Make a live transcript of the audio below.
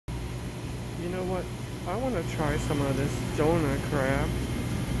You know what? I want to try some of this Jonah Crab.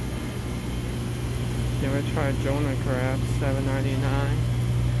 Never tried Jonah Crabs, $7.99.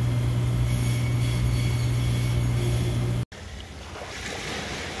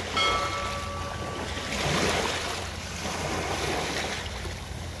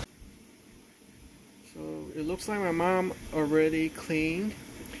 So it looks like my mom already cleaned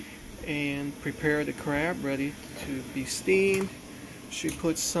and prepared the crab ready to be steamed. She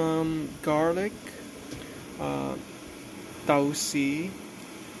put some garlic, tausi,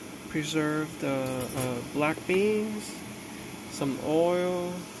 preserved black beans, some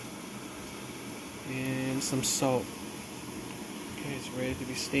oil, and some salt. Okay, it's ready to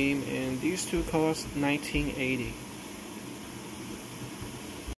be steamed, and these two cost $19.80.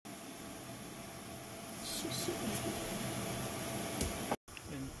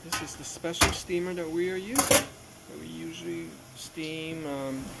 And this is the special steamer that we are using. We usually steam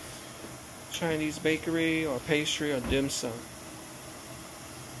Chinese bakery or pastry or dim sum.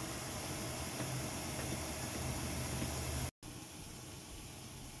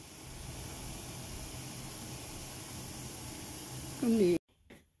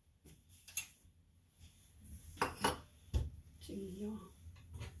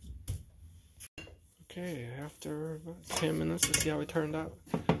 Okay, after about 10 minutes to see how it turned out.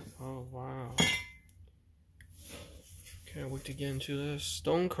 Oh wow. Can't wait to get into this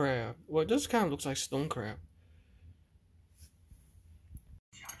stone crab. Well, this kind of looks like stone crab.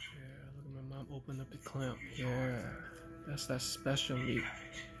 Yeah, look at my mom open up the clamp. Yeah, that's that special meat.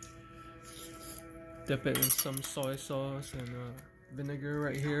 Dip it in some soy sauce and vinegar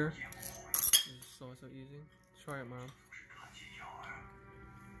right here. It's so easy. Try it, mom.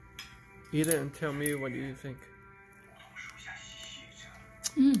 Eat it and tell me what you think.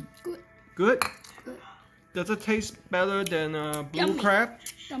 Good. Good? Good. Does it taste better than blue crab?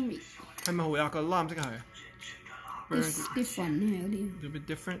 Yummy. 係咪好有個藍色係? It's different. A little bit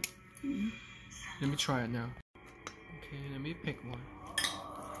different? Let me try it now. Okay, let me pick one.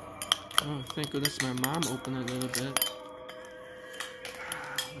 Oh, thank goodness my mom opened it a little bit.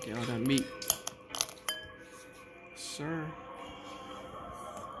 Look at all that meat. Sir.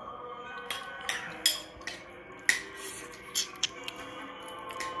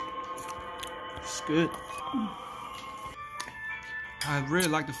 It's good. I really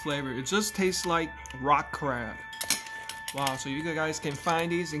like the flavor. It just tastes like rock crab. Wow, so you guys can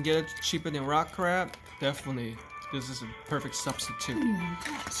find these and get it cheaper than rock crab? Definitely. This is a perfect substitute.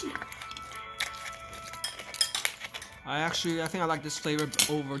 I think I like this flavor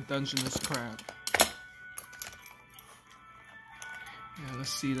over Dungeness crab. Yeah, let's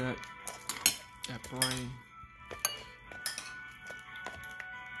see that brain.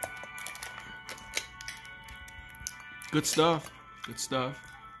 Good stuff. Good stuff.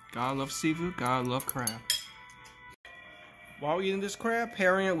 Gotta love seafood, gotta love crab. While eating this crab,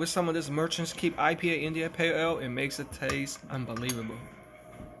 pairing it with some of this Merchant's Keep IPA India Pale Ale, it makes it taste unbelievable.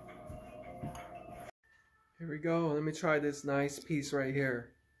 Here we go. Let me try this nice piece right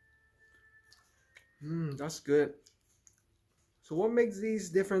here. That's good. So what makes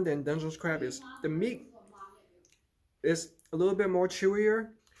these different than Dungeness crab is the meat is a little bit more chewier,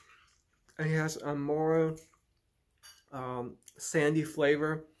 and it has a more sandy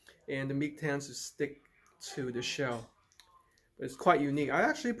flavor, and the meat tends to stick to the shell. But it's quite unique. I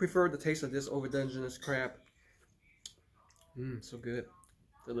actually prefer the taste of this over Dungeness crab. So good.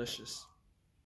 Delicious.